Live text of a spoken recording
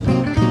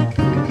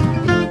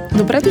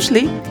Добре дошли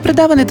в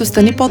предаването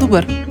Стани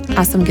по-добър.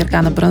 Аз съм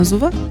Гергана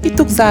Брънзова и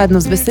тук заедно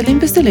с Веселин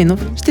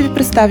Веселинов ще ви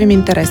представим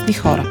интересни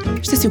хора.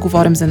 Ще си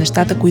говорим за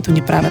нещата, които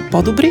ни правят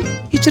по-добри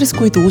и чрез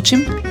които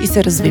учим и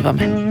се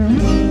развиваме.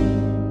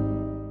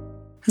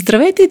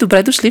 Здравейте и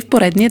добре дошли в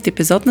поредният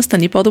епизод на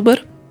Стани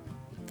по-добър.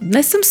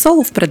 Днес съм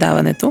соло в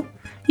предаването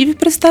и ви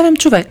представям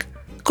човек,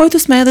 който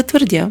смея да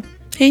твърдя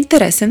е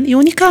интересен и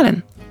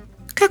уникален,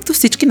 както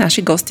всички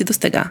наши гости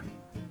достега.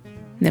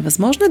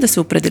 Невъзможно е да се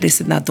определи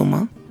с една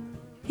дума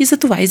и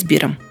затова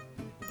избирам.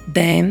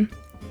 Деен,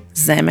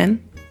 земен,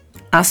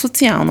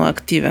 асоциално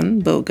активен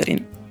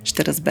българин.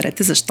 Ще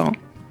разберете защо.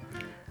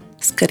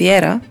 С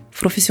кариера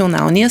в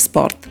професионалния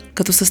спорт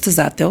като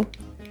състезател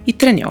и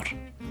треньор.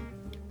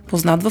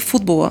 Познат във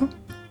футбола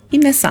и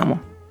не само.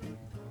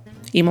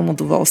 Имам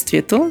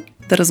удоволствието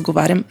да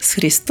разговарям с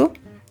Христо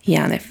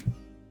Янев.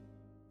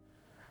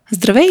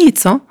 Здравей,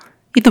 Ицо,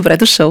 и добре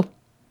дошъл!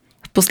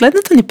 В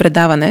последното ни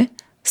предаване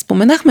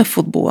споменахме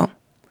футбола,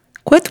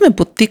 което ме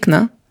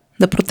подтикна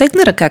да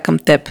протегна ръка към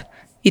теб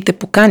и те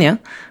поканя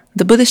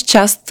да бъдеш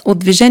част от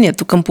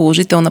движението към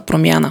положителна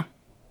промяна.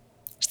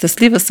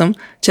 Щастлива съм,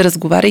 че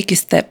разговаряйки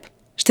с теб,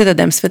 ще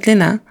дадем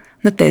светлина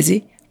на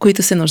тези,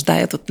 които се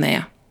нуждаят от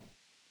нея.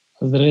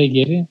 Здравей,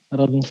 Гери!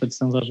 Радвам се, че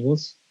съм ваш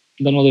гост.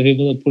 Дано да ви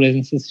бъда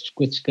полезен с всичко,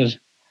 което ще кажа.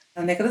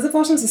 Нека да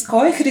започнем с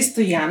кой е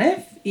Христо Янев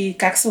и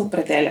как се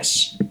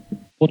определяш?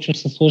 Почвам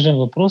с сложен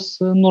въпрос.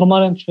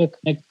 Нормален човек,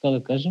 нека така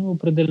да кажем.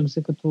 Определям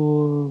се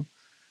като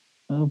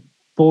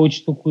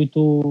повечето,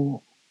 които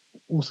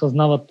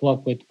осъзнават това,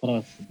 което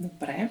правят.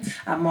 Добре.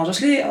 А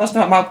можеш ли, още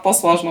малко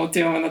по-сложно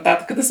отиваме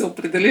нататък, да се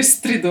определиш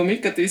с 3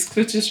 думи, като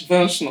изключиш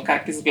външно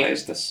как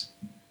изглеждаш?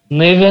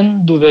 Наивен,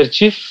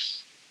 доверчив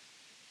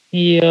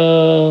и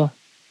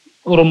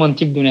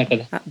романтик до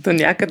някъде. До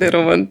някъде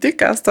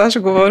романтик? Аз това ще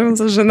говорим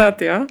за жена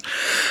ти, а?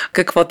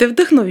 Какво те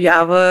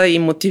вдъхновява и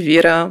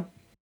мотивира?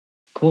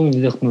 Какво ми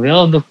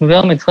вдъхновява?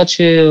 Вдъхновяваме това,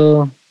 че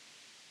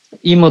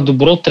има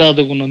добро, трябва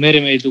да го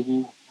намерим и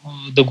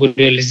да го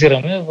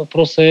реализираме.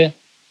 Въпросът е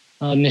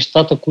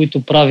нещата,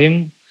 които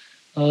правим,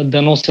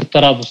 да носят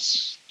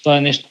радост. Това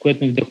е нещо,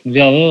 което ми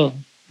вдъхновява.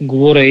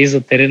 Говоря и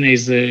за терена, и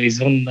за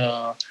извън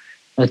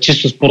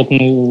чисто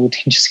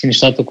спортно-технически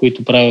нещата,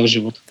 които правя в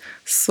живота.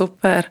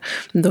 Супер!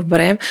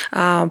 Добре.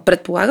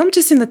 Предполагам,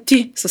 че си на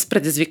ти с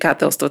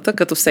предизвикателствата,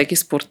 като всеки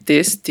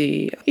спортист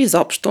и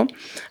изобщо.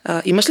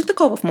 Имаш ли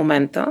такова в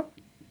момента?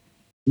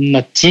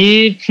 На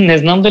ти, не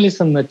знам дали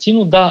съм на ти,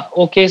 но да,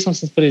 окей съм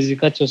с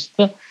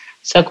предизвикателствата.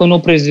 Всяко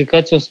едно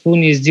предизвикателство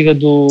ни издига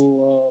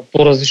до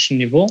по-различно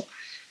ниво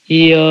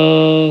и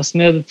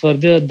смея да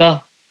твърдя,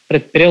 да,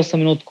 предприел съм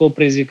едно такова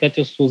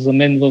предизвикателство за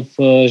мен в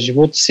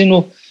живота си,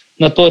 но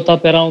на този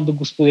етап е рано да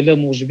го споделя,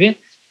 може би.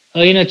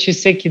 Иначе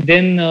всеки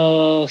ден,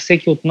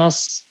 всеки от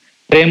нас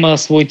приема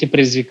своите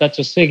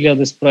предизвикателства и гледа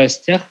да се справи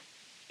с тях.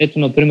 Ето,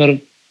 например,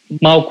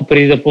 малко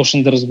преди да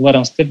почна да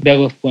разговарям с теб, бях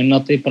в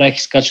планината и правих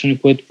изкачване,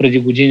 което преди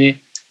години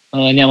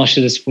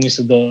нямаше да си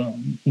помисля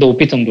да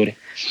опитам дори.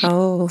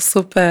 О,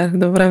 супер!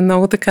 Добре,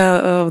 много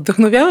така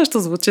вдъхновяващо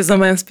звучи за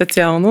мен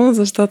специално,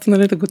 защото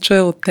да го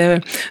чуя от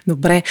тебе.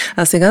 Добре,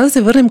 а сега да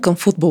се върнем към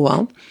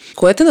футбола.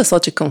 Кое те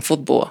насочи към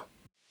футбола?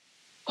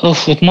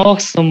 От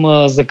малък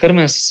съм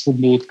закърмен с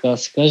футбол, така да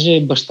се каже.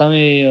 Баща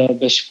ми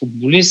беше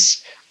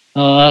футболист.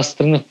 Аз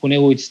тръгнах по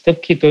неговите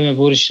стъпки. Той ме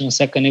водеше на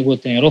всяка негова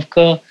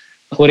тренировка.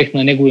 Ходех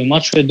на негови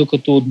мачове,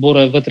 докато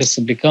отбора е вътре с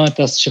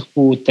обликаването. Аз шах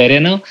по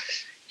терена.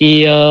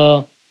 И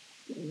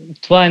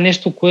това е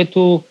нещо,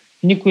 което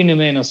никой не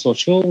ме е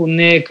насочил.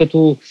 Не е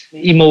като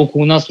има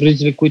около нас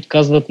родители, които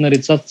казват на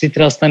децата си,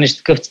 трябва да станеш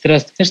такъв, ти трябва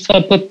да станеш. Това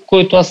е път,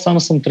 който аз сам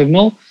съм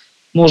тръгнал.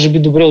 Може би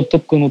добре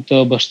оттъпкан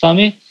от баща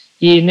ми.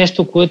 И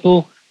нещо,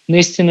 което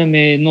наистина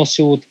ме е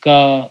носило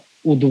така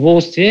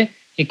удоволствие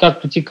и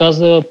както ти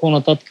каза,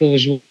 по-нататък в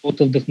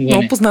живота вдъхновение.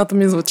 Много познато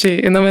ми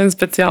звучи и на мен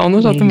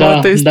специално, защото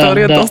моята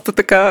история е доста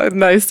така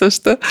една и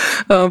съща,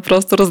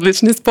 просто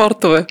различни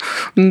спортове.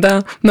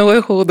 Да, много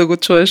е хубаво да го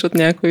чуеш от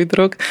някой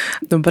друг.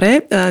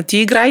 Добре, ти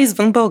играй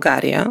извън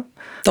България.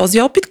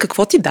 Този опит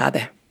какво ти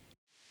даде?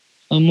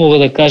 Мога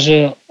да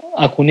кажа,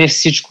 ако не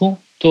всичко,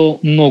 то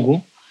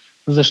много,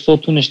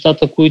 защото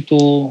нещата,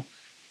 които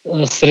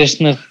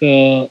срещнах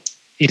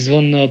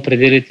извън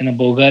пределите на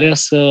България,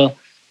 са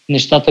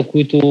нещата,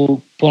 които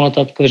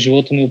по-нататък в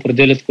живота ми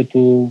определят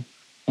като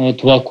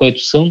това,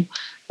 което съм.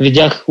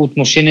 Видях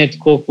отношението,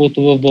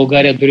 колкото в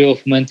България дори в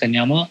момента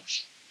няма.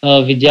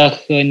 Видях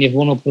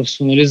ниво на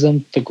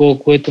професионализъм, такова,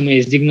 което ме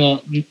издигна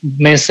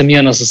мен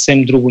самия на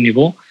съвсем друго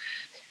ниво.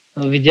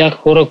 Видях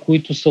хора,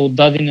 които са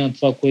отдадени на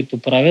това, което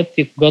правят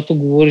и когато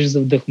говориш за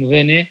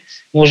вдъхновение,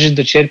 можеш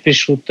да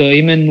черпиш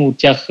именно от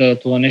тях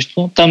това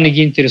нещо. Там не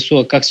ги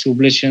интересува как си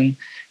облечен,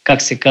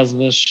 как се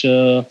казваш,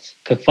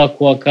 каква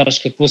кола караш,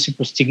 какво си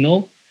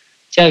постигнал.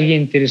 Тя ги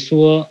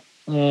интересува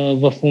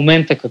в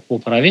момента какво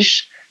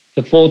правиш,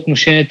 какво е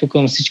отношението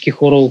към всички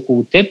хора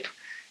около теб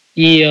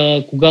и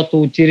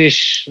когато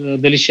отидеш,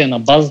 дали ще е на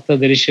базата,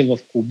 дали ще е в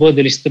клуба,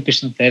 дали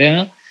стъпиш на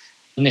терена,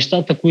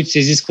 нещата, които се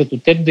изискват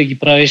от теб, да ги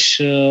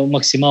правиш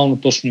максимално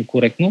точно и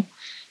коректно.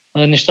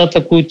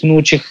 Нещата, които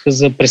научих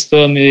за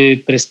престоя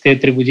ми през тези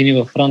 3 години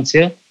във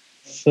Франция,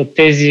 са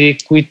тези,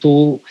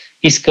 които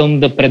искам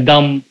да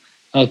предам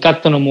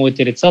както на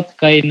моите деца,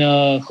 така и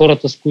на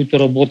хората, с които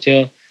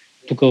работя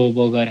тук в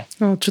България.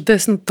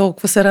 Чудесно,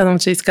 толкова се радвам,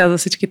 че изказа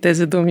всички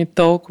тези думи,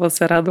 толкова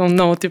се радвам,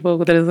 много ти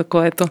благодаря за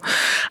което.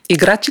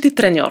 Играч или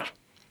треньор?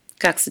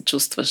 Как се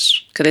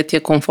чувстваш? Къде ти е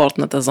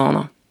комфортната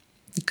зона?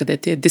 Къде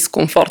ти е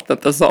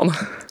дискомфортната зона?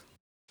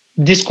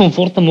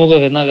 Дискомфорта мога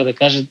веднага да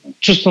кажа.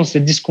 Чувствам се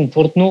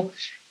дискомфортно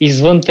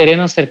извън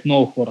терена сред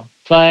много хора.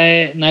 Това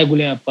е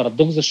най-големият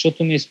парадокс,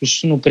 защото ми е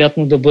изключително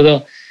приятно да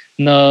бъда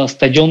на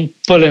стадион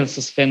пълен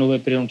с фенове,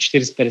 примерно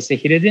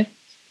 40-50 хиляди.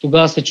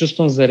 Тогава се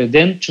чувствам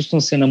зареден,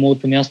 чувствам се на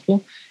моето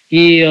място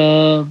и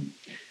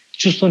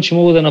чувствам, че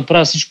мога да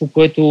направя всичко,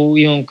 което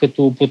имам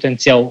като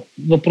потенциал.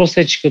 Въпросът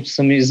е, че като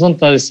съм извън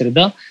тази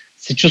среда,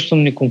 се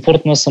чувствам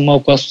некомфортно, аз съм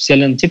малко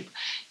асоциален тип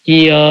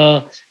и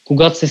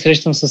когато се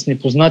срещам с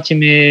непознати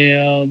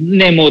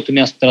не е моето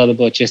място, трябва да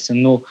бъда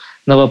честен, но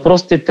на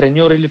въпросите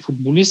треньор или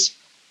футболист,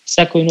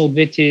 всяко едно от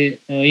двете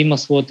има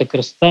своята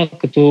красота.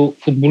 Като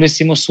футболист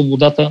имаш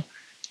свободата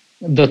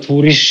да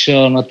твориш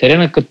на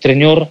терена, като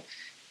треньор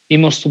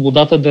имаш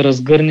свободата да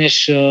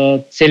разгърнеш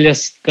целия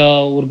си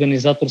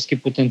организаторски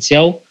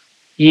потенциал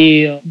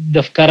и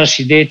да вкараш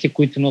идеите,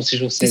 които носиш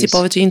в себе си. Ти си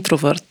повече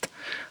интроверт.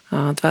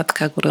 Това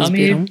така го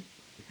разбирам.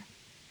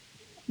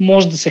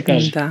 Може да се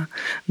каже.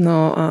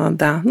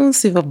 Да, но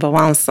си в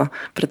баланса,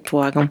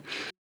 предполагам.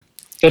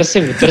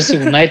 Търси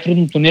го.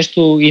 Най-трудното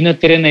нещо и на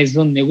терена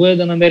извън него е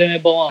да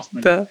намерим баланс.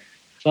 Да.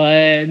 Това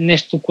е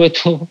нещо,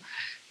 което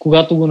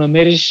когато го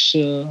намериш,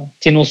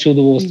 ти носи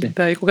удоволствие.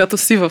 Да, и когато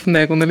си в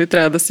него, нали,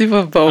 трябва да си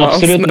в баланс.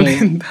 Абсолютно. Нали?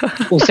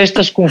 Да.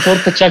 Усещаш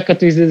комфорта чак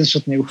като излезеш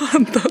от него.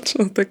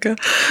 Точно така.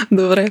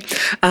 Добре.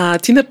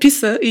 Ти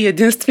написа и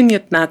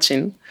единственият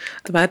начин.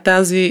 Това е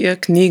тази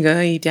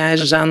книга и тя е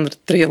жанр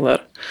трилър.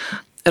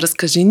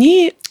 Разкажи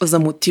ни за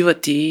мотива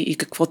ти и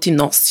какво ти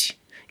носи.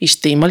 И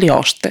ще има ли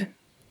още?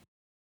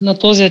 На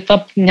този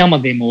етап няма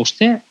да има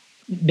още.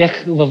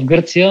 Бях в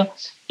Гърция,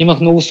 имах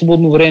много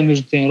свободно време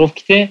между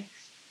тренировките.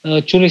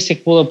 Чудих се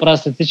какво да правя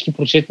след всички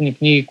прочетени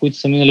книги, които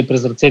са минали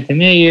през ръцете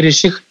ми и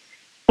реших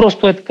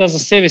просто е така за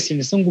себе си.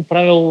 Не съм го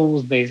правил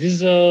за да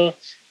излиза,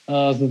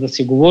 за да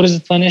се говори за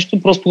това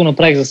нещо. Просто го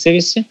направих за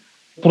себе си.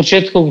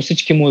 Прочетоха го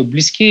всички мои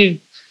близки.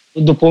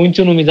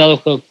 Допълнително ми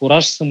дадоха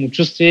кураж,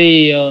 самочувствие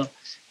и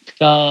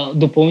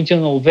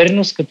допълнителна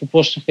увереност, като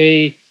почнаха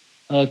и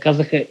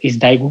казаха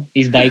издай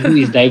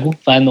го,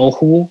 това е много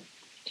хубаво.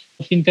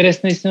 В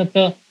интерес на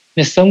истината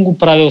не съм го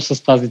правил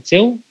с тази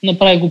цел,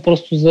 направих го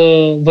просто за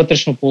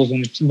вътрешно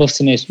ползване в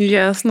семейството.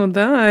 Ясно,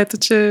 да. Ето,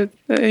 че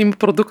има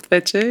продукт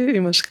вече,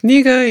 имаш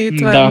книга и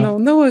това е много,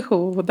 много е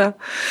хубаво, да.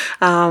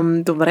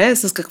 Добре,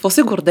 с какво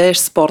се гордееш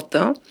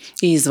спорта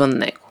и извън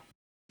него?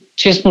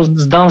 Честно,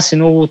 задавам си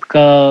много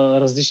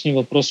различни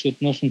въпроси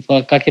относно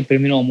това как е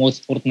преминала моята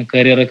спортна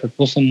кариера,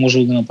 какво съм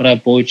можел да направя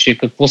повече,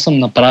 какво съм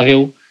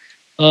направил.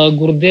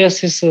 Гордея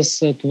се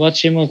с това,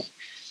 че имах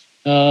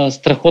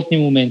страхотни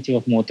моменти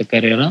в моята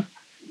кариера.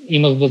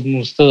 Имах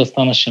възможността да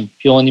стана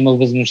шампион, имах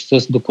възможността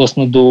да се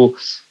докосна до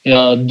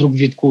друг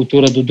вид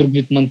култура, до друг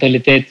вид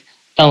менталитет.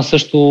 Там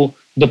също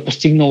да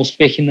постигна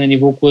успехи на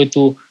ниво,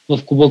 което в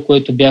клуба,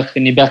 което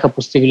не бяха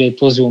постигали в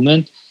този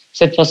момент.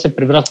 След това се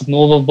прибрах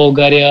отново в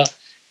България.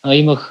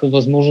 Имах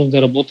възможност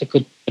да работя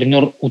като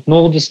треньор,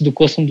 отново да се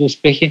докосвам до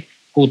успехи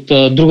от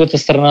другата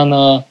страна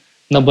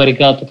на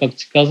барикадата, както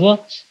се казва.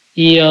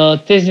 И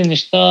тези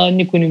неща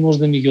никой не може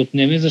да ми ги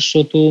отнеме,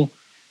 защото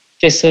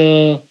те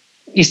са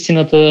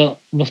истината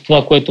в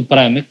това, което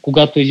правим.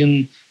 Когато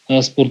един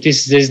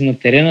спортист излезе на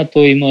терена,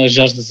 той има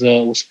жажда за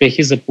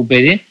успехи, за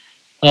победи.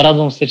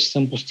 Радвам се, че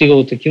съм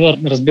постигал такива.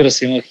 Разбира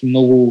се, имах и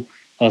много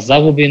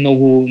загуби,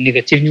 много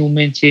негативни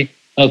моменти,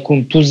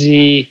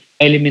 контузии,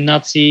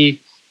 елиминации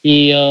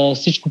и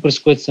всичко, през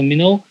което съм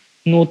минал.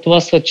 Но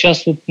това са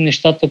част от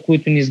нещата,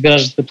 които ни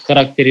изграждат като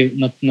характери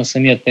на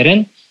самия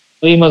терен.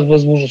 Имах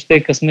възможността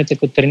и късмета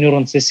като треньор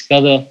на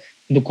ЦСКА да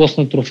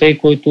докосна трофей,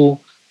 който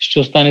ще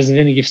остане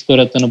завинаги в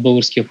историята на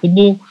българския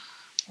футбол.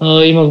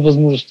 Имах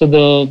възможността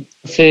да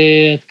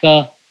се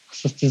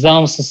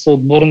състезавам с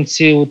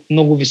отборници от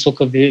много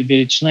висока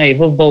величина и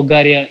в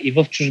България, и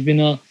в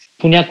чужбина.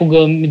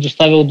 Понякога ми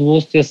доставя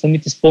удоволствие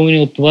самите спомени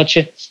от това,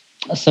 че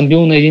съм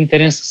бил на един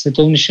терен с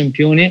световни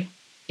шампиони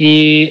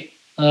и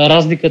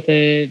разликата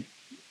е,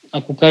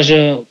 ако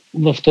кажа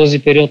в този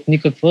период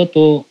никаква,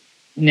 то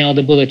няма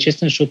да бъда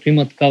честен, защото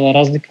има такава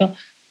разлика,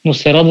 но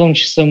се радвам,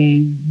 че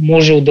съм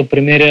можел да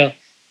премеря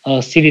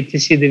силите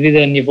си и да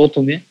видя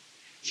нивото ми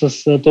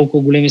с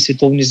толкова големи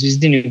световни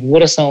звезди. Не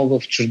говоря само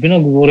в чужбина,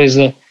 говоря и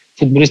за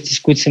футболисти, с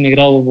които съм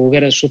играл в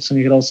България, защото съм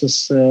играл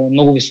с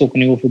много високо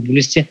ниво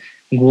футболисти.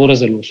 Говоря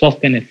за Любослав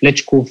Пенев,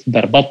 Лечков,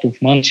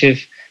 Барбатов,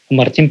 Манчев,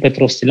 Мартин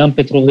Петров, Стилян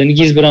Петров, да не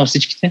ги избирам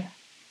всичките.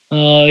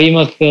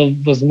 Имах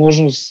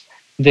възможност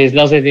да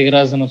изляза и да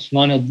играя за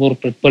националния отбор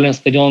пред пълен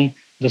стадион,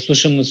 да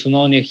слушам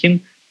националния химн.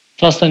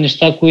 Това са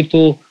неща,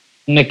 които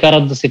ме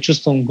карат да се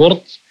чувствам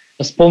горд.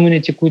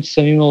 Спомените, които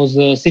съм имал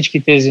за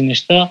всички тези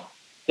неща,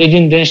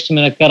 един ден ще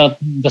ме накарат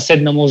да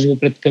седна, може би,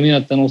 пред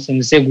камината на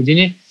 80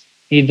 години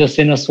и да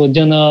се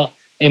насладя на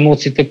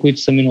емоциите,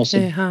 които са ми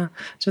носили.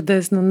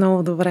 Чудесно,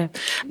 много добре.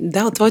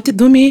 Да, от твоите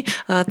думи,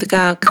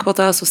 така,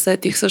 каквото аз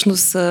усетих,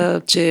 всъщност,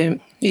 че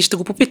и ще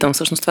го попитам,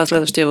 всъщност това е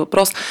следващия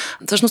въпрос.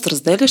 Всъщност,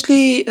 разделяш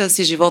ли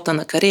си живота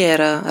на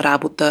кариера,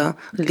 работа,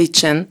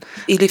 личен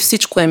или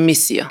всичко е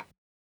мисия?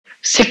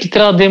 Всеки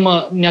трябва да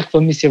има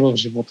някаква мисия в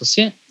живота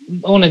си.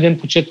 Оня ден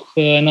почетох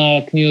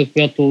една книга,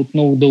 която от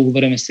много дълго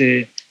време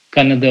се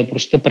каня да я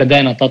прочета,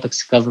 Предай нататък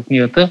се казва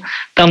книгата.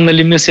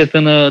 Там,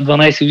 мисията на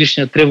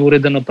 12-годишния Тревор е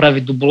да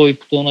направи добро и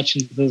по този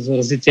начин да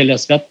зарази целия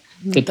свят,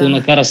 като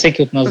накара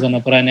всеки от нас да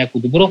направи някакво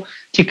добро.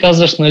 Ти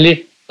казваш,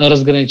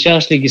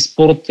 разграничаваш ли ги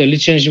спорт,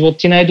 личен живот,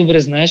 ти най-добре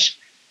знаеш,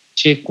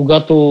 че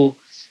когато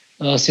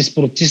си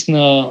спортист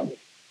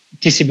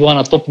ти си била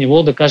на топ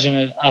ниво, да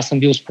кажем, аз съм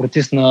бил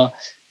спортист на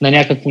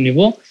някакво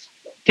ниво,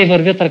 те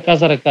вървят ръка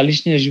за ръка,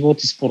 личния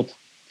живот и спорта.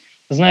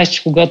 Знаеш,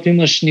 че когато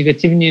имаш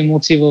негативни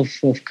емоции в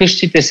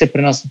къщи, те се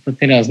пренасят на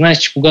терена. Знаеш,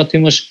 че когато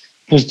имаш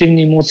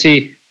позитивни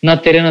емоции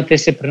на терена, те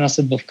се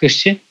пренасят в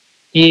къщи.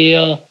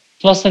 И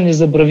това са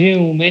незабравими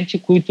моменти,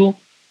 които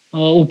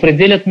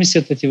определят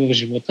мисията ти в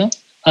живота.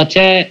 А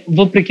тя е,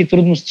 въпреки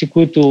трудности,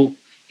 които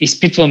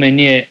изпитваме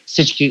ние,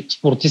 всички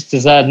спортисти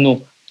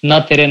заедно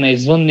на терена,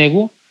 извън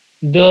него,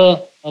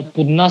 да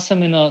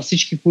поднасяме на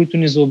всички, които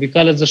ни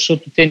заобикалят,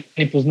 защото те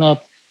ни познават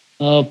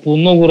по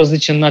много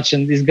различен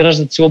начин, да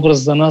изграждат си образ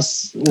за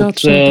нас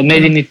от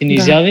медийните ни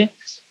изяви,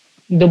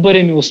 да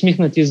бъдем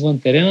усмихнати извън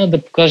терена,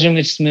 да покажем,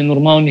 че сме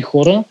нормални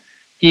хора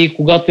и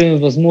когато имаме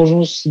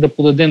възможност да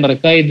подадем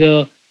ръка и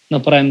да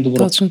направим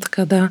добро. Точно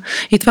така, да.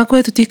 И това,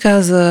 което ти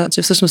каза,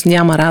 че всъщност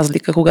няма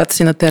разлика, когато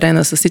си на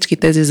терена с всички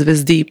тези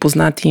звезди и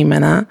познати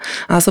имена,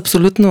 аз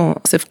абсолютно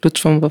се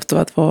включвам в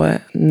това твое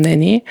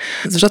мнение,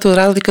 защото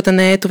разликата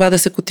не е това да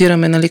се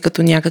котираме,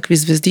 като някакви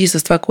звезди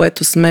с това,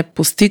 което сме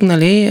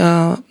постигнали.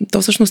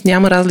 То всъщност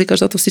няма разлика,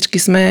 защото всички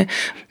сме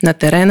на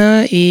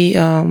терена и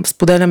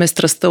споделяме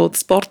страстта от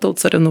спорта, от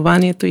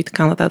съревнованието и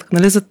така нататък.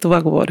 За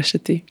това говореше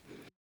ти?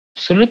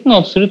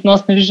 Абсолютно.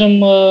 Аз не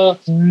виждам,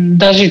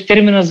 даже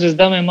термина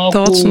звезда ме е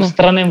малко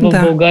странен в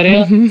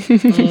България.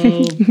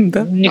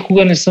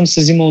 Никога не съм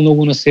се взимал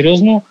много на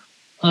сериозно.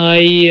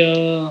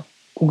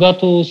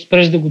 Когато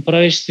спреш да го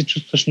правиш, се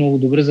чувстваш много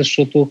добре,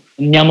 защото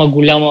няма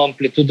голяма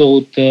амплитуда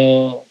от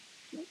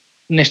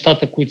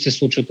нещата, които се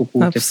случват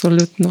около теб.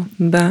 Абсолютно,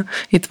 да.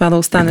 И това да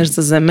останеш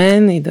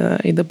заземен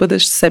и да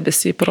бъдеш себе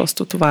си,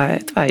 просто това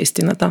е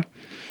истината.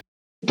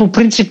 По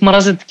принцип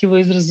мразя такива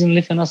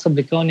изрази в една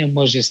съблекалния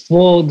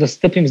мъжество, да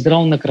стъпим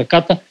здраво на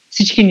краката.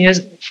 Всички ние,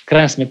 в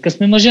крайна сметка,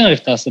 сме мъже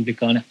в тази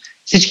съблекалния.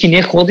 Всички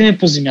ние ходиме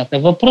по земята.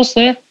 Въпросът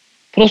е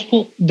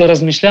просто да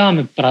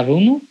размишляваме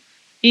правилно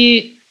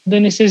и да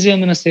не се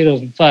взимаме на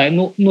сериозно. Това е.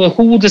 Но е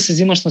хубаво да се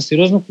взимаш на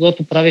сериозно,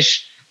 когато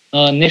правиш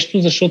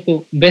нещо,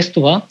 защото без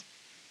това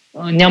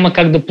няма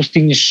как да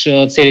постигнеш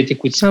целите,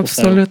 които си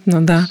поставил.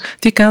 Абсолютно, да.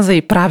 Ти каза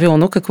и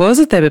правилно. Какво е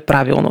за тебе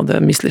правилно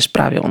да мислиш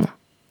правилно?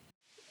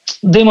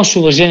 Да имаш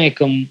уважение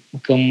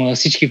към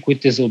всички,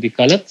 които те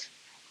заобикалят,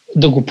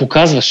 да го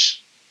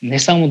показваш. Не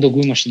само да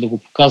го имаш, да го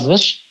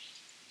показваш.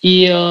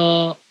 И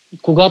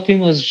когато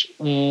имаш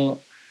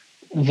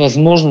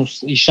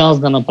възможност и шанс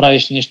да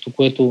направиш нещо,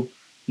 което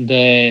да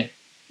е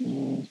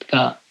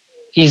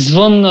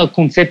извън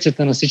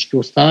концепцията на всички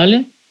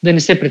останали, да не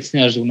се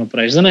притесняваш да го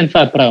направиш. За мен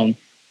това е правилно.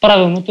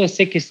 Правилното е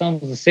всеки сам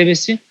за себе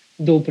си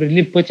да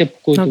определи пътя, по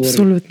който върви.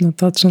 Абсолютно,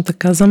 точно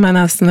така. За мен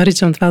аз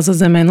наричам това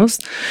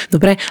заземеност.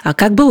 Добре, а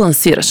как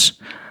балансираш?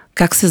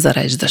 Как се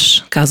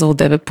зареждаш? Каза от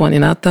тебе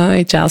планината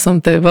и че аз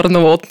съм те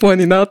върнала от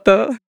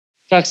планината.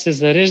 Как се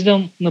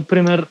зареждам?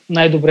 Например,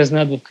 най-добре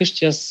знаят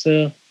вкъщи. Аз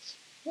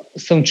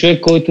съм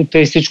човек, който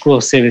тъй всичко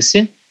в себе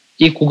си.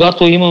 И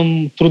когато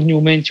имам трудни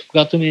моменти,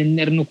 когато ми е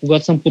нервно,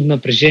 когато съм под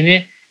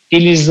напрежение,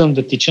 или излизам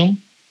да тичам,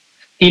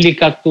 или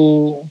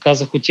както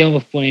казах, отивам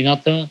в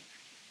планината,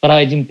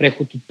 правя един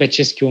преход от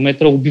 5-6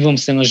 км, убивам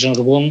се на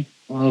жаргон,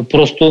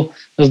 просто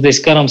за да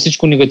изкарам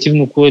всичко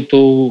негативно,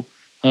 което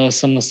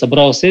съм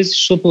насъбрал себе си,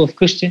 защото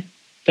вкъщи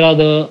трябва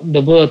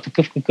да бъда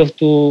такъв,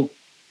 какъвто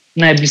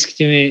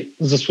най-близките ми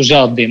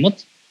заслужават да имат,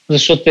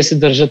 защото те се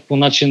държат по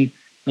начин,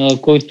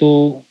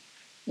 който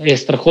е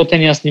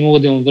страхотен и аз не мога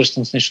да им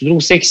връщам с нещо друго.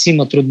 Всеки си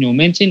има трудни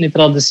моменти и не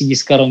трябва да си ги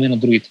изкарваме на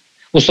другите.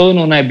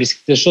 Особено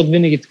най-близките, защото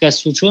винаги така се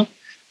случва,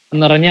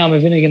 нараняваме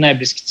винаги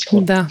най-близките си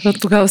хора. Да,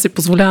 тогава си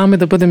позволяваме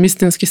да бъдем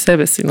истински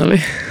себе си,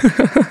 нали?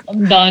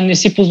 Да, не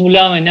си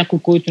позволяваме някой,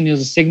 който ни е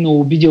засегнал,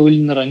 обидил или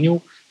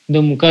наранил,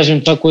 да му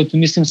кажем това, което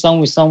мислим,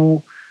 само и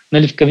само,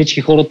 нали, в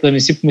кавички хората да не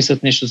си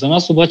помислят нещо за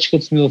нас, обаче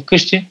като сме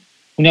вкъщи,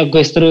 понякога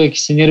изтръгвайки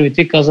си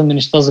нервите, казваме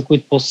неща, за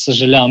които после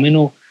съжаляваме,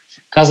 но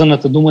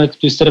казаната дума е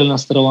като изстреляна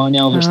стрела,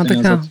 няма връщане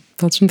назад.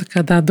 Точно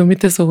така, да.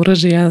 Думите са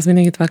оръжие. Аз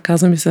винаги това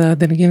казвам и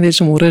да не ги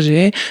наричам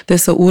оръжие. Те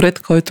са уред,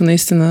 който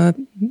наистина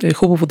е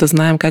хубаво да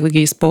знаем как да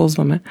ги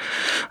използваме.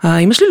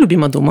 Имаш ли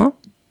любима дума,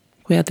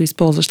 която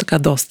използваш така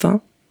доста?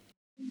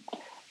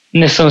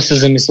 Не съм се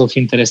замислял в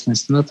интерес на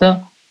истината.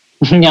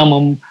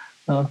 Нямам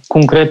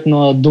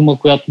конкретна дума,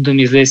 която да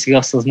ми излезе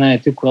сега в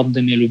съзнанието и която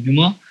да ми е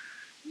любима.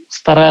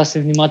 Старая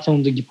се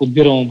внимателно да ги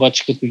подбирам,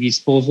 обаче като ги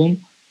използвам.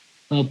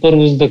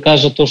 Първо, за да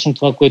кажа точно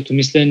това, което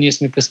мисля, ние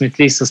сме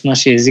късметли с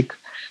нашия език,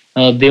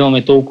 да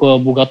имаме толкова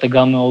богата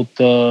гама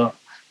от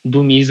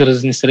думи и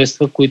изразни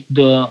средства, които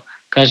да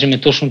кажем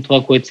точно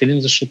това, което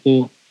целим,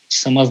 защото ти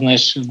сама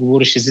знаеш,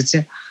 говориш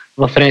езици.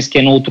 Във френски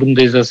е много трудно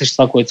да изразиш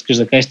това, което искаш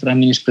да кажеш, трябва да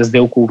минеш през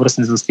делко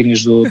обръсне, за да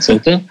стигнеш до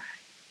целта.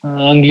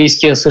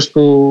 Английския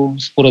също,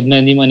 според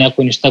мен, има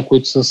някои неща,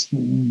 които са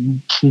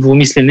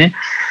двумислене.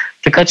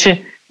 Така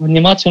че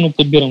внимателно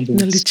подбирам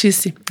думите.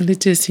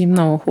 Личи си.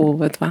 Много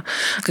хубаво е това.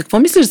 Какво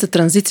мислиш за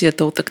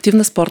транзицията от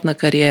активна спортна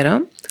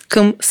кариера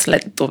към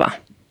след това?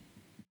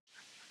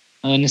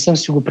 Не съм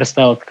си го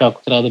представил така,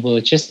 ако трябва да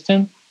бъда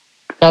честен.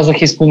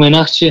 Казах и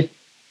споменах, че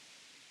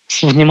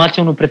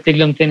внимателно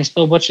претеглям те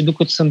неща, обаче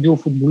докато съм бил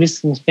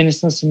футболист, в тенис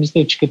съм си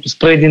мислил, че като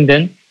спра един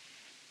ден,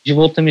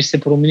 живота ми се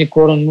промени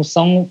коренно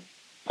само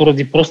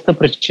поради простата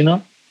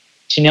причина,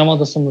 че няма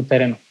да съм на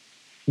терена.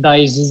 Да,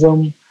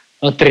 излизам,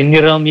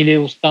 тренирам или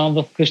оставам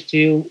в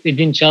къщи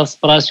един час,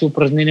 правя си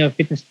упражнения в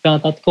фитнес и така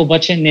нататък,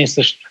 обаче не е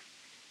също.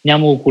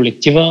 Няма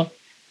колектива,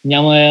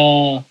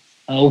 няма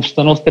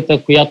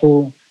обстановката,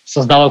 която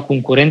създава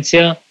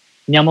конкуренция,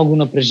 няма го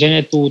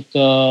напрежението от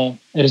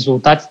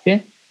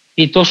резултатите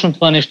и точно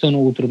това нещо е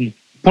много трудно.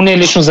 Поне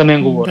лично за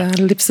мен говоря.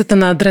 Да, липсата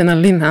на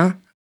адреналина.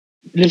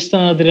 Липсата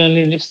на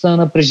адреналин, липсата на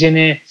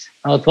напрежение,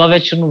 това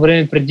вечерно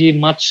време преди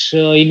матч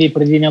или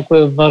преди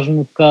някое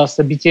важно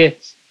събитие,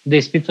 да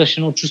изпитваш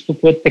едно чувство,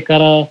 което те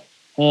кара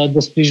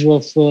да стоиш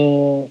в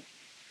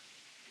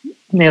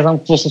не знам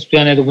какво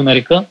състояние да го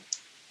нарека.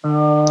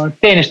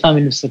 Те неща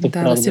ми липсват.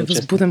 Да си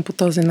възбуден по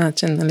този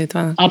начин, нали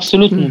това?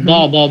 Абсолютно,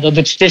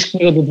 да четеш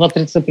книга до 2-3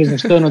 часа през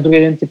нощта, на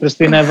другия ден ти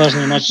предстои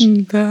най-важният мач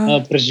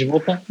през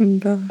живота.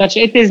 Да. Така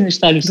че тези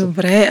неща липсват.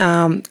 Добре,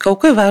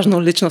 колко е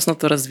важно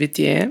личностното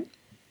развитие,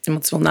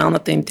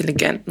 емоционалната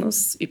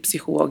интелигентност и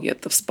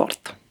психологията в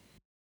спорта?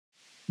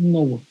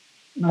 Много.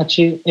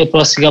 Значи, ето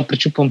аз сега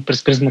пречупвам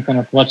през призмата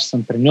на това, че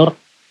съм треньор.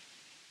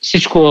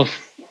 Всичко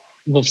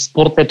в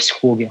спорта е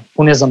психология,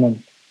 поне за мен.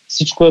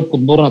 Всичко е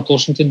подбор на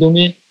точните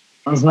думи.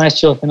 Знаеш,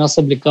 че в една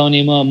съблекалня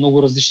има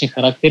много различни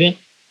характери.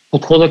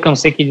 Подхода към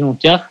всеки един от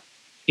тях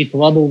и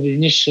това да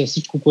обединиш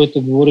всичко,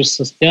 което говориш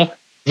с тях,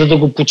 за да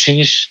го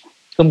подчиниш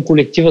към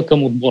колектива,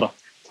 към отбора.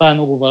 Това е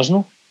много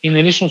важно. И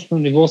на личностно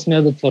ниво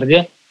смея да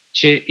твърдя,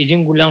 че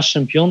един голям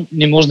шампион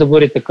не може да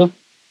бъде такъв,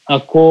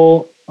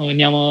 ако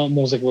няма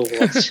мозък в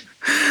главата си.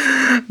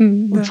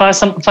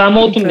 Това е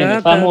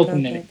моето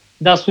мнение.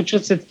 Да,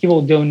 случват се такива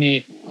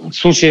отделни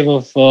случаи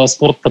в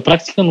спортната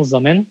практика, но за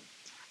мен,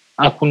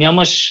 ако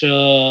нямаш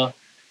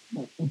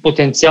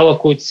потенциала,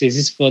 който се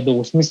изисква да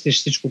осмислиш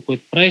всичко,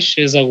 което правиш,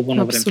 е загуба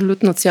на време.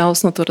 Абсолютно,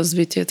 цялостното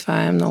развитие,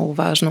 това е много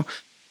важно.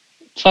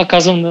 Това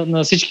казвам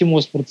на всички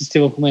мои спортисти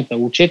в момента.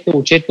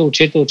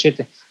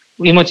 Учете.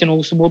 Имате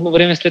много свободно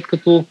време, след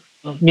като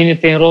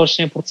минете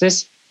тренировъчния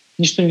процес.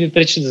 Нищо не ви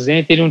пречи да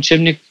вземете един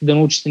учебник, да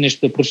научите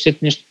нещо, да прочетете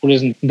нещо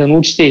полезно, да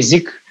научите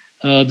език,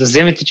 да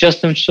вземете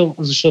част на учител,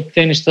 защото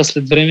тези неща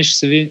след време ще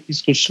са ви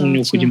изключително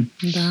необходими.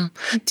 Да.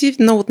 Ти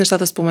много от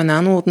нещата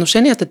спомена, но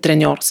отношенията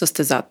треньор,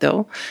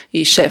 състезател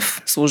и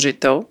шеф,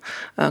 служител,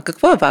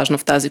 какво е важно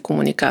в тази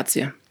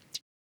комуникация?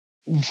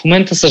 В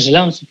момента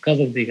съжалявам, се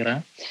отказах да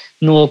играя,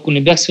 но ако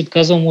не бях се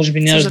отказал, може би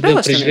нямаше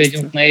да преживея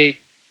един от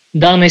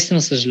Да,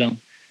 наистина съжалявам.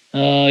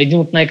 Един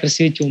от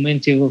най-красивите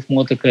моменти в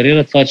моята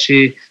кариера, това,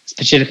 че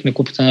спечелихме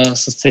купата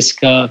с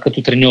ЦСКА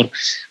като треньор.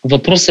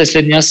 Въпросът е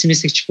следния. Аз си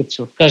мислех, че като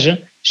се откажа,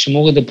 ще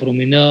мога да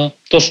променя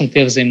точно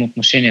тези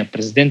взаимоотношения.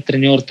 Президент,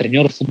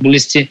 треньор,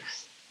 футболисти.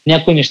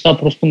 Някои неща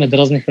просто ме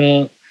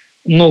дразниха.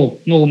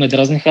 Много ме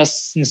дразниха.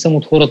 Аз не съм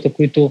от хората,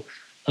 които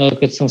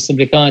като съм в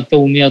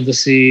съблекаването, умеят да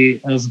си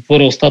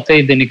затворя устата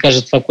и да не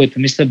кажа това, което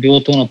мисля.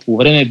 Било то на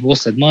полувреме, било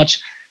след матч,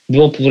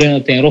 било по време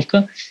на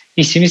тренировка.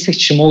 И си мислех,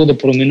 че мога да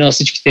променя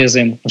всички тези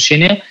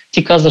взаимоотношения.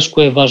 Ти казваш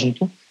кое е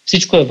важното.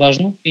 Всичко е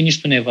важно и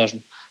нищо не е важно.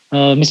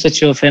 Мисля,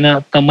 че в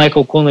там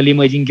Майкъл Конъл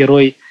има един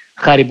герой,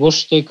 Хари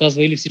Бош, той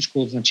казва или всичко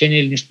е от значение,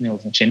 или нищо не е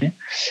от значение.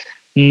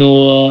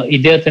 Но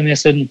идеята ми е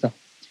следната.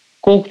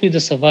 Колкото и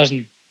да са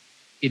важни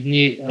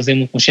едни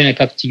взаимоотношения,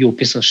 както ти ги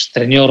описваш,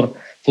 треньор,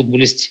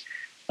 футболисти,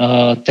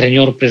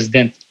 треньор,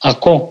 президент,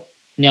 ако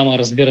няма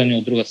разбиране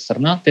от другата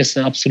страна, те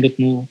са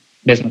абсолютно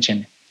без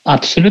значение.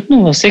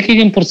 Абсолютно във всеки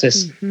един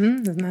процес.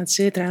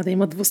 Значи трябва да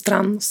има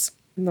двустранност.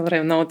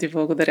 Добре, много ти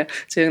благодаря,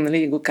 че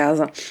го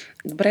каза.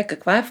 Добре,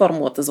 каква е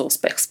формулата за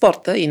успех в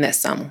спорта и не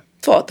само?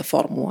 Твоята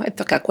формула е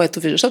така, което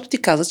виждаш, защото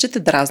ти каза, че те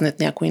дразнят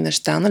някои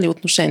неща,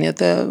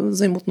 отношенията,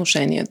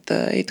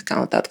 взаимоотношенията и така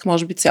нататък.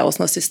 Може би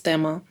цялостна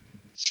система.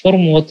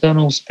 Формулата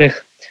на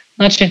успех.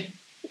 Значи,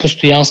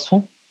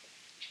 постоянство,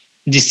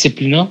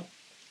 дисциплина,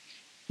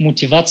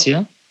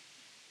 мотивация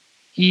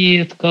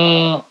и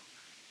така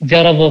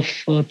вяра в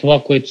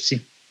това, което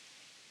си.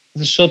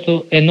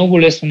 Защото е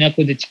много лесно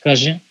някой да ти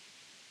каже,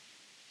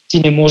 ти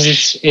не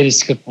можеш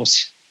си какво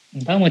си.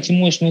 Да, ма ти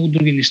можеш много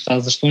други неща.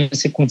 Защо не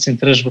се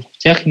концентрираш върху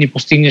тях и не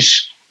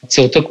постигнеш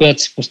целта,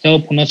 която си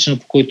поставя по начина,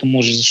 по който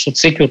може. Защото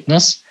всеки от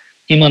нас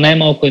има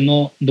най-малко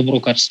едно добро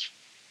качество.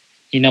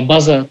 И на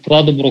база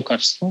това добро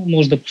качество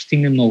може да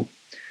постигне много.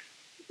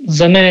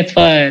 За мен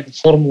това е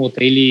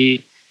формулата или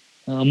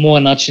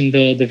моя начин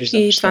да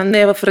виждам. И това не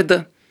е в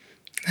реда.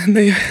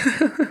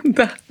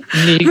 Да.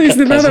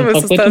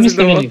 Изненадаме с тази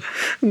дума.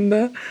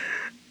 Да.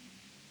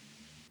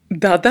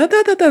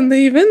 Да,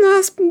 наивен,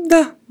 аз,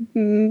 да,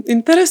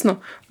 интересно,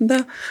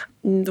 да.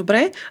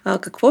 Добре,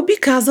 какво би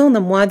казал на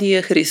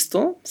младия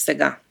Христо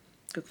сега?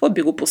 Какво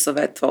би го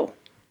посъветвал?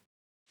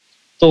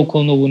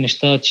 Толкова много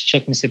неща, че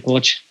чак ми се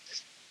плаче.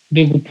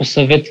 Би го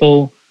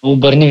посъветвал,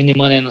 обърни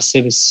внимание на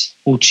себе си,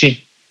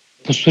 учи,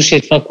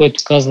 послушай това,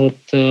 което казват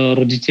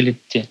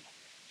родителите.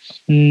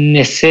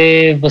 Не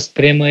се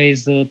възприемай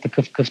за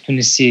такъв, какъвто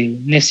не си.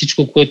 Не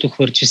всичко, което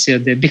хвърчи се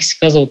яде. Бих си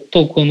казал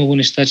толкова много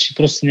неща, че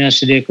просто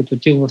нямаше идея. Като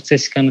отих в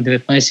ЦСКА на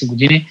 19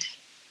 години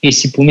и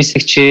си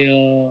помислех, че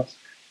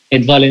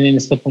едва ли не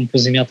стъпвам по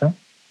земята.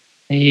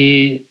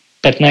 И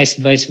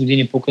 15-20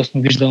 години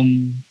по-късно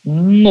виждам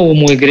много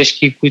мои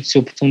грешки, които се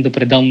опитвам да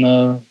предам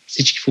на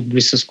всички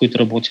футболисти, с които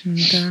работя.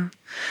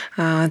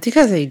 Да. Ти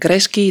каза и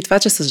грешки, и това,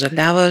 че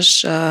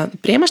съжаляваш.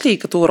 Приемаш ли и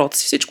като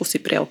уроци? Всичко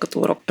си приел като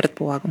урок,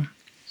 предполагам.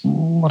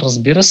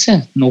 Разбира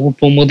се. Много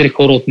по-мъдри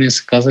хора от мен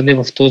са казали,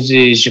 в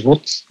този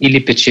живот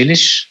или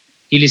печелиш,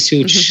 или си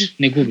учиш,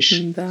 не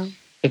губиш. Да.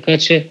 Така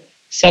че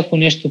всяко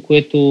нещо,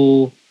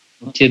 което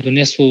ти е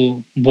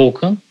донесло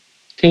болка,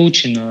 те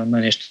учи на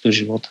нещото в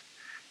живота.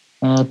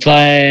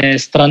 Това е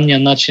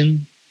странният начин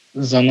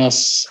за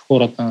нас,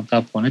 хората на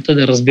тази планета,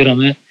 да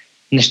разбираме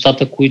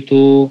нещата,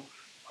 които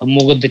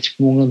могат да ти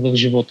помогнат в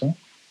живота.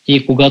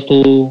 И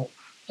когато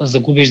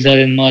загубиш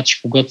даден матч,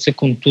 когато се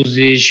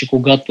контузиш,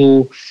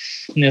 когато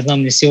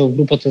не си в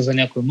групата за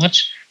някой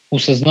матч,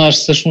 осъзнаваш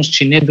всъщност,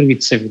 че не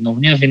другите са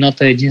виновни, а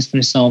вината е единствено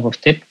и само в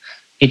теб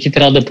и ти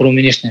трябва да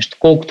промениш нещо.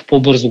 Колкото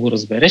по-бързо го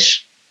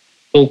разбереш,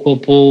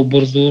 толкова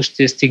по-бързо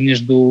ще стигнеш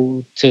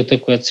до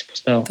целта, която си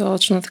поставил.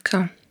 Точно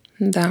така,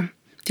 да.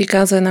 Ти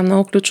каза една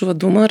много ключова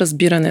дума,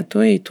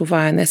 разбирането, и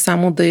това е не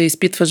само да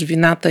изпитваш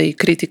вината и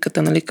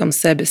критиката към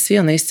себе си,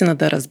 а наистина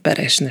да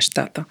разбереш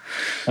нещата.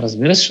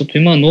 Разбира се, защото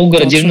има много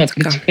градивна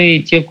критика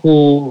и ти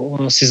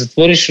ако си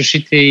затвориш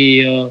ушите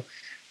и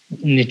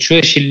не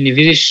чуеш или не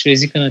видиш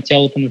езика на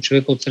тялото на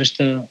човека от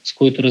среща, с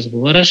който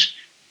разговаряш,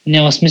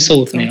 няма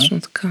смисъл от нея.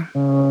 Точно така.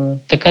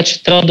 Така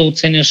че трябва да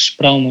оценяш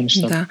правилно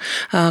нещата.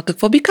 Да.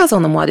 Какво би казал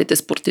на младите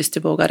спортисти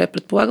в България?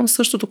 Предполагам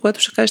същото, което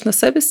ще кажеш на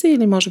себе си,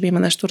 или може би има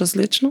нещо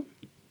различно?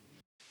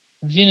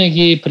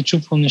 Винаги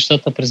пречупвам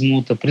нещата през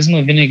моята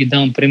призма, винаги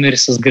давам примери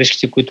с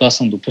грешките, които аз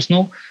съм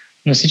допуснал.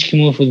 На всички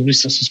мои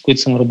футболисти, с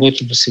които съм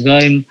работил до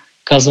сега, им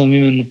казвам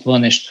именно това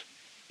нещо.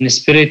 Не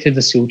спирайте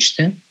да се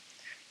учите,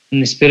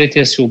 не спирайте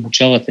да се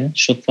обучавате,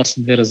 защото това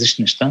са две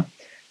различни неща.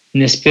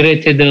 Не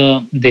спирайте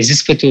да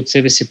изисквате от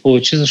себе си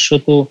повече,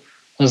 защото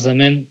за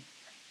мен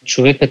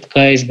човекът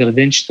така е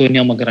изграден, че той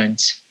няма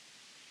граници.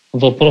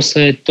 Въпросът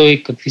е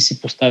той какви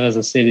си поставя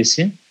за себе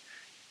си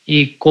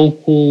и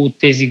колко от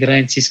тези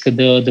граници иска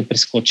да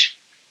прескочи.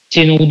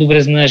 Ти много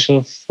добре знаеш,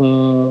 в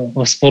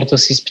спорта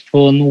си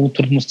изпитвала много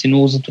трудности,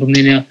 много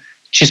затруднения,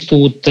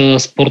 чисто от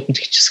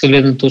спортно-техническа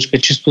гледна точка,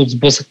 чисто от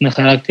сблъсък на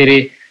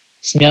характери,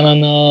 смяна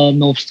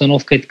на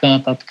обстановка и така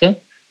нататък.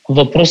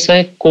 Въпросът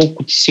е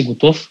колко ти си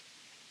готов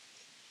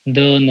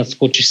да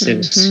надскочиш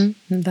себе си.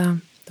 Да,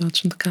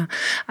 точно така.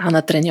 А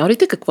на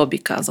треньорите какво би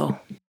казал?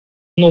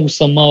 Много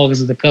съм малък,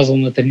 за да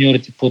казвам на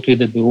треньорите каквото и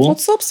да било.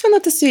 От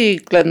собствената си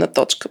гледна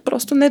точка,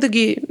 просто не да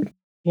ги...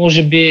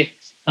 Може би,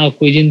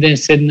 ако един ден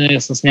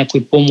седна с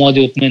някои по-млади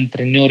от мен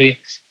треньори,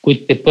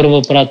 които те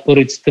първа правят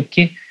първите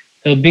стъпки,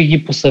 бих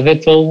ги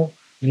посъветвал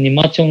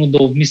внимателно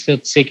да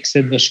обмислят всеки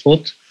следващ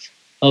ход,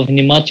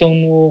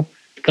 внимателно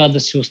така да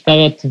си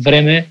оставят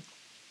време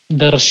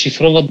да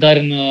разшифруват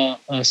дадена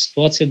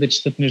ситуация, да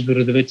четат между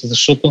редовете,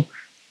 защото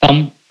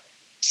там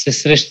се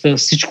среща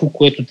всичко,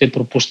 което те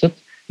пропущат.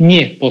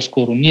 Ние,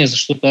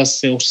 защото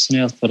аз още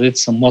смея да твърдя,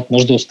 че съм млад,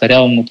 може да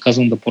остарявам, но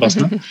отказвам да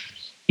порасна.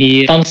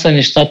 И там са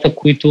нещата,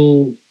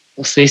 които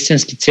са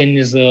истински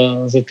ценни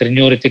за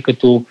треньорите,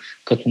 като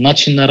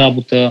начин на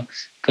работа,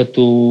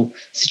 като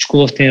всичко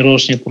в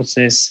тренировъчния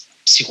процес,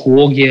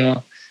 психология,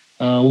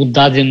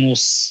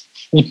 отдаденост,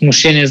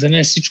 отношение. За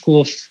мен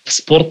всичко в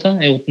спорта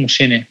е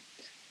отношение.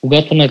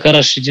 Когато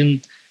накараш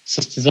един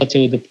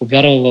състезател да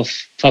повярва в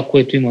това,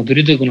 което има,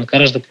 дори да го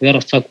накараш да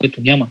повярва в това,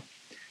 което няма,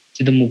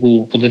 ти да му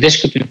го подадеш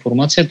като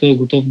информация, той е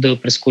готов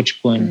да прескочи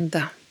по-едно.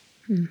 Да.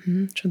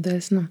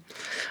 Чудесно.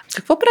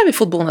 Какво прави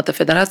Футболната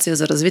федерация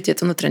за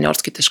развитието на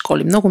треньорските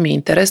школи? Много ми е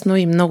интересно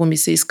и много ми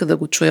се иска да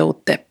го чуя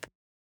от теб.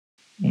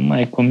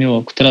 Майко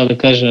мила, ако трябва да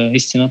кажа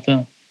истината,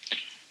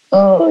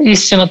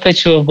 истината е,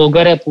 че в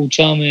България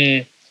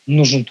получаваме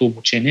нужното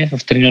обучение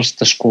в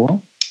треньорската школа.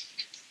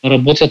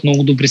 Работят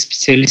много добри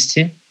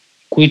специалисти,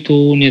 които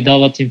ни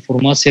дават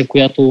информация,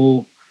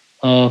 която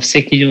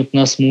всеки един от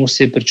нас може да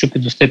се пречупи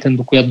до степен,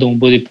 до която да му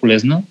бъде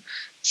полезна.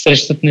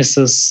 Срещат не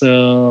с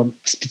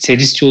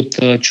специалисти от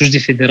чужди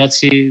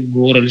федерации,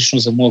 говоря лично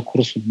за моя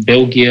курс от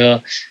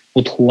Белгия,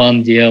 от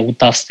Холандия,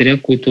 от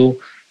Австрия, които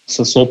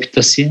с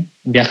опита си,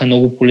 бяха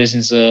много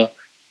полезни за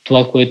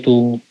това,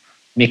 което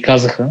ми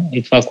казаха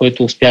и това,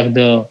 което успях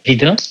да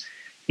видя,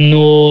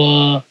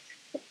 но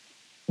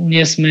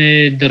ние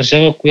сме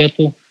държава,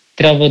 която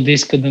трябва да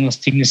иска да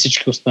настигне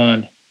всички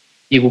останали.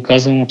 И го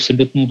казвам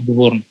абсолютно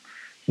отговорно.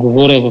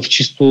 Говоря в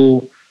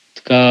чисто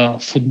така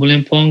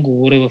футболен план,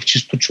 говоря в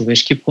чисто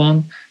човешки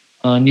план.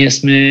 Ние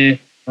сме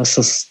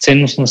с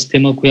ценностна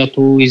система,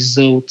 която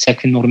излиза от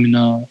всякакви норми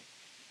на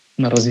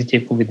развитие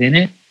и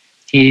поведение.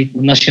 И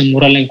нашия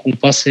морален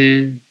компас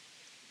е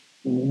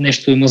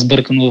нещо има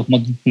сбъркано в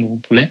магнитното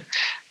поле.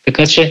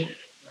 Така че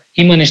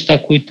има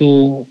неща,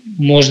 които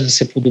може да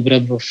се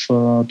подобрят в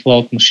това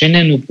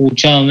отношение, но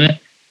получаваме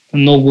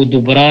много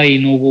добра и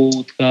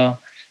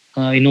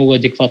много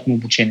адекватно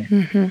обучение.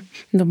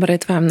 Добре,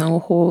 това е много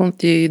хубаво.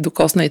 Ти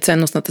докосна и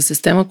ценностната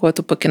система,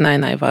 което пък е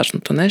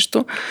най-важното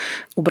нещо.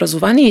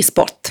 Образование и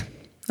спорт.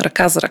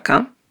 Ръка за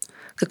ръка.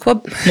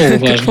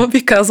 Какво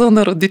би казал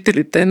на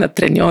родителите, на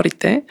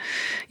треньорите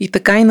и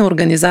така и на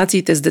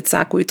организациите с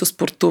деца, които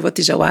спортуват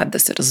и желаят да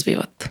се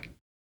развиват?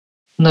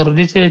 На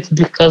родителите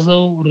бих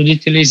казал,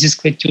 родители,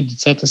 изисквайте от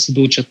децата си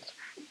да учат.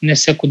 Не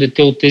всяко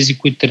дете от тези,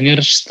 които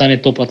тренират, ще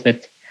стане топ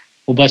атлет.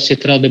 Обаче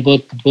трябва да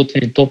бъдат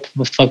подготвени топ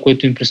в това,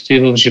 което им предстои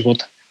в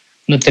живота.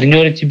 На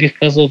треньорите бих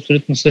казал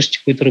абсолютно същи,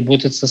 които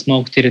работят с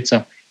малките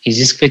деца.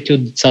 Изисквайте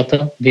от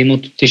децата да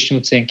имат отлични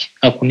оценки.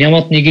 Ако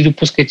нямат, не ги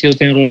допускайте от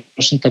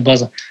тренировъчната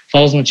база.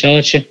 Това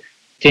означава, че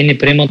те не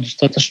приемат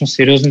достатъчно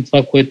сериозно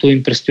това, което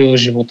им предстои в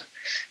живота.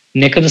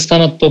 Нека да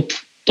станат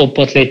топ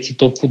атлети,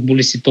 топ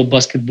футболисти, топ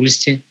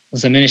баскетболисти.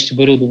 За мен ще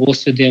бъде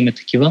удоволствие да имаме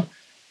такива,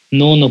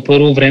 но на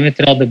първо време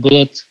трябва да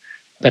бъдат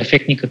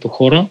перфектни като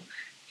хора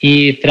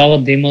и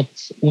трябва да имат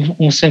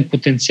умствен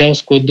потенциал,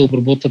 с който да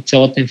обработват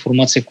цялата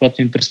информация,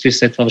 която им предстои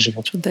след това в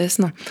живота.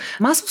 Чудесно.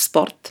 Масов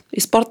спорт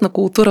и спортна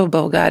култура в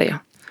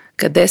България.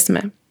 Къде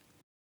сме?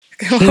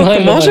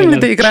 Можем ли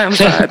да играем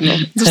заедно?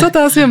 Защото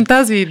аз имам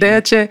тази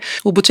идея, че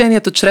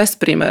обучението чрез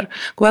пример,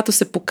 когато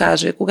се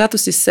покаже, когато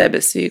си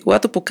себе си,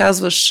 когато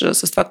показваш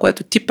с това,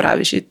 което ти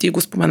правиш и ти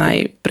го спомена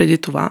и преди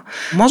това,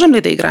 можем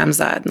ли да играем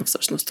заедно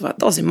всъщност това?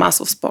 Този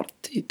масов спорт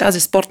и тази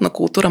спортна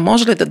култура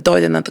може ли да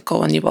дойде на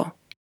такова ниво?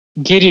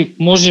 Гери,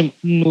 можем,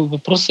 но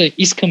въпросът е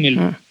искаме ли?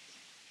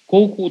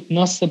 Колко от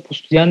нас са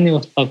постоянни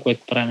в това,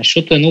 което правим?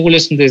 Защото е много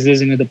лесно да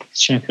излезем и да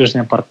потичаме в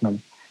Южния парк, нали?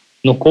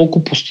 Но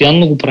колко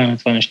постоянно го правим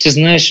това нещо? Ти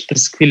знаеш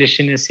през какви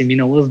лишения си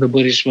минала, за да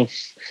бъдеш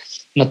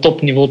на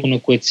топ нивото, на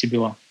което си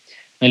била.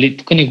 Нали?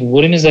 Тук не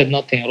говорим за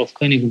една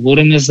тренировка, не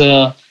говорим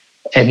за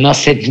една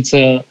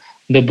седмица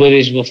да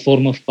бъдеш във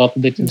форма, в която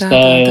да ти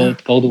става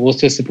така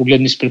удоволствие да се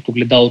погледнеш пред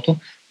огледалото.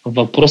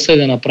 Въпросът е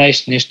да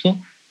направиш нещо,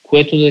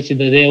 което да ти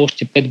даде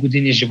още 5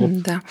 години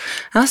живот. Да.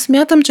 Аз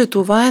смятам, че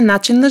това е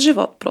начин на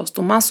живот.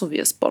 Просто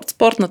масовия спорт.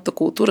 Спортната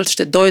култура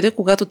ще дойде,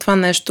 когато това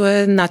нещо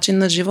е начин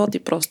на живот и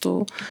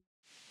просто...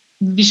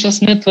 Виж,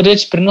 аз не твърдя,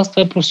 че при нас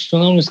това е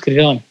професионално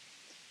изкривяване.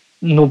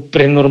 Но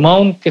при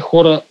нормалните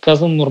хора,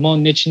 казвам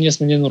нормални, не че ние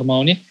сме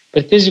ненормални,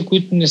 при тези,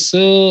 които не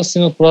са се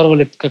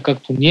натоварвали така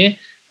както ние,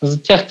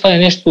 за тях това е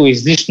нещо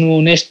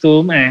излишно,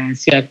 нещо,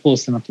 сега какво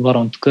се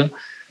натоварвам тук.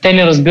 Те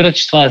не разбират,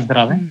 че това е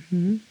здраве.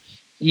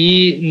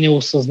 И не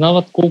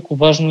осъзнават колко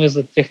важно е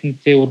за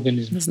техните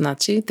организми.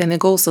 Значи, те не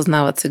го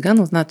осъзнават сега,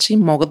 но значи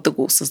могат да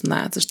го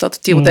осъзнаят, защото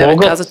ти от тебе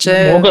каза,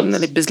 че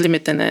нали,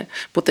 безлимитен е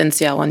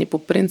потенциала ни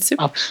по принцип.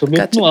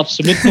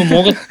 Абсолютно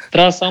могат.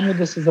 Трябва само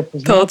да се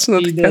запознаят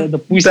и да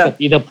поискат.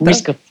 И да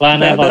поискат. Това е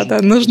най-важно.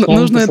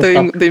 Нужно е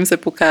да им се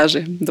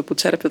покаже, да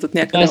почерпят от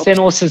някъде.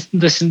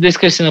 Да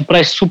искаш да си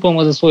направиш супа,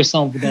 ама да сложиш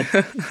само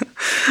водата.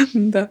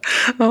 Да.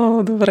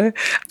 Добре.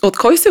 От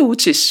кой се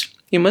учиш?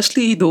 Имаш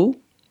ли идол?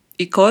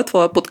 И кой е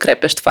твоя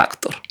подкрепещ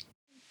фактор?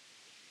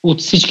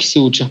 От всички се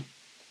уча.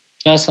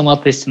 Това е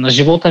самата истина.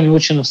 Живота ми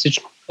учи на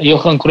всичко.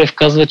 Йохан Кройф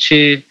казва,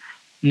 че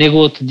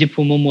неговата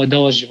диплома му е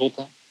дала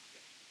живота.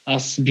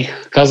 Аз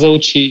бих казал,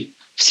 че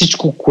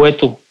всичко,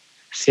 което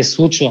се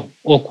случва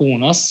около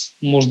нас,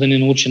 може да ни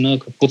научи на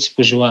каквото си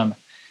пожелаваме.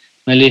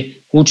 Нали,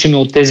 учиме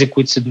от тези,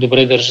 които се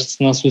добре държат с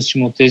нас,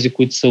 учиме от тези,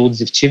 които са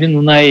отзивчиви,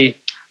 но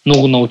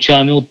най-много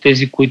научаваме от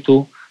тези,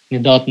 които ни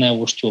дават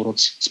най-лоши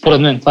уроци.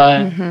 Според мен това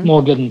е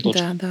моя гледна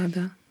точка.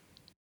 Да.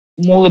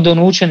 Мога да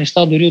науча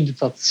неща дори от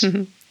децата си.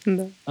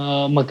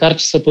 Макар,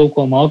 че са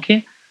толкова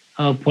малки,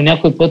 по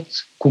някой път,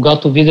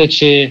 когато видя,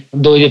 че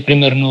дойде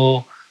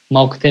примерно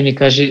малката ми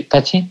каже: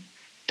 тати,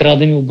 трябва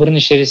да ми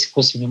обърнеш еди си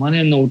какво си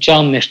внимание,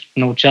 научавам нещо.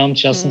 Научавам,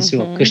 че аз съм си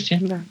вкъщи.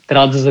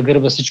 Трябва да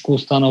загърба всичко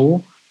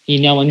останало и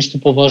няма нищо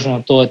по-важно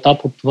на този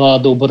етап от това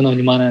да обърна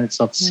внимание на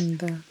децата си.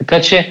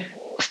 Така че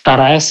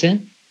старая се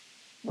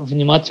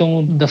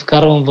внимателно да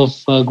вкарвам в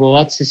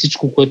главата си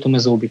всичко, което ме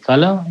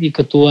заобикаля и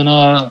като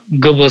една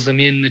гъба за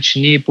мен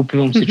начини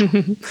попивам всичко.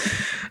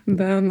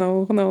 Да,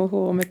 много, много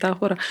хубава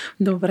метафора.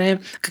 Добре,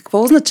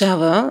 какво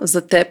означава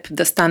за теб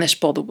да станеш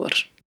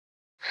по-добър?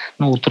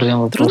 Много труден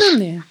въпрос. Труден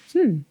ли е?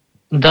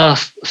 Да,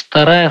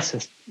 старая се.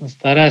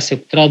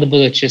 Ако трябва да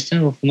бъда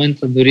честен, в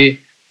момента дори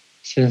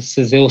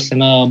се взел с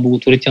една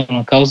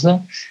благотворителна кауза.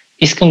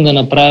 Искам да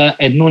направя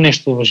едно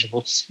нещо в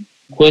живота си,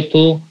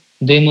 което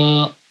да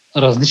има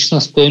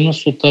различна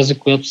стойност от тази,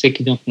 която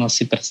всеки един от нас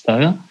си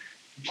представя.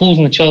 Какво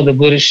означава да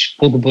бъдеш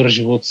по-добър в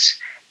живота си?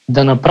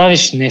 Да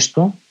направиш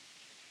нещо,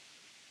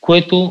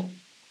 което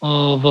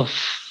в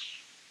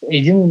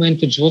един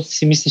момент от живота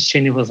си мислиш, че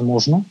е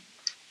невъзможно,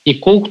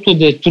 и колкото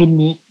да е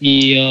трудно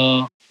и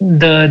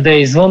да е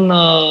извън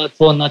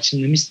твоя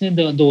начин на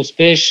мислене, да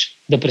успееш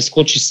да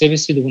прескочиш себе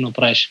си и да го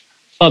направиш.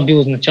 Това би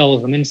означало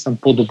за мен, съм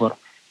по-добър.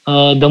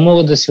 Да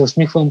мога да се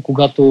усмихвам,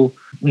 когато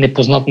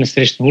непознат ме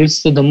срещна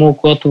улицата, да мога,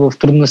 когато в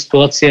трудна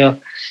ситуация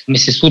ми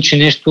се случи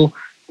нещо,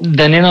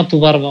 да не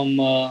натоварвам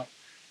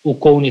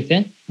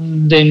околните,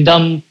 да им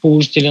дам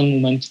положителен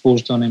момент,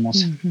 положителна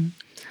емоция.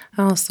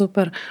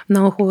 Супер.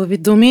 Много хубави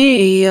думи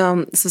и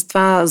с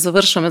това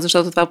завършваме,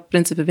 защото това по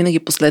принцип е винаги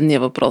последния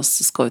въпрос,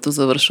 с който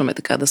завършваме,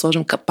 така да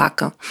сложим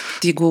капака.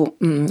 Ти го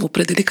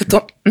определи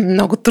като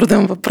много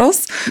труден въпрос.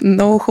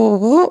 Много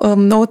хубаво.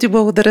 Много ти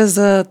благодаря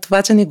за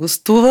това, че ни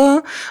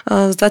гостува,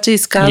 за това, че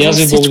изказва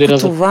всичко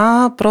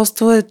това.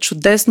 Просто е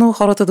чудесно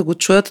хората да го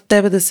чуят от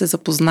тебе, да се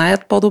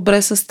запознаят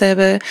по-добре с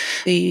тебе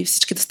и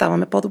всички да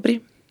ставаме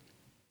по-добри.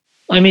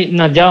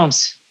 Надявам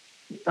се.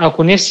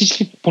 Ако не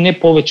всички, поне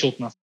повече от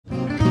нас.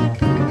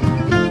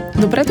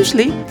 Добре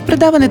дошли в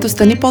предаването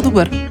Стани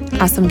по-добър.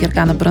 Аз съм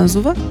Гергана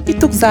Брънзова и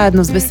тук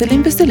заедно с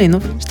Веселин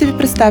Веселинов ще ви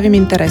представим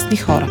интересни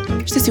хора.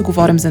 Ще си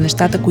говорим за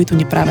нещата, които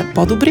ни правят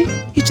по-добри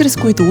и чрез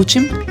които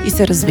учим и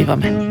се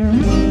развиваме.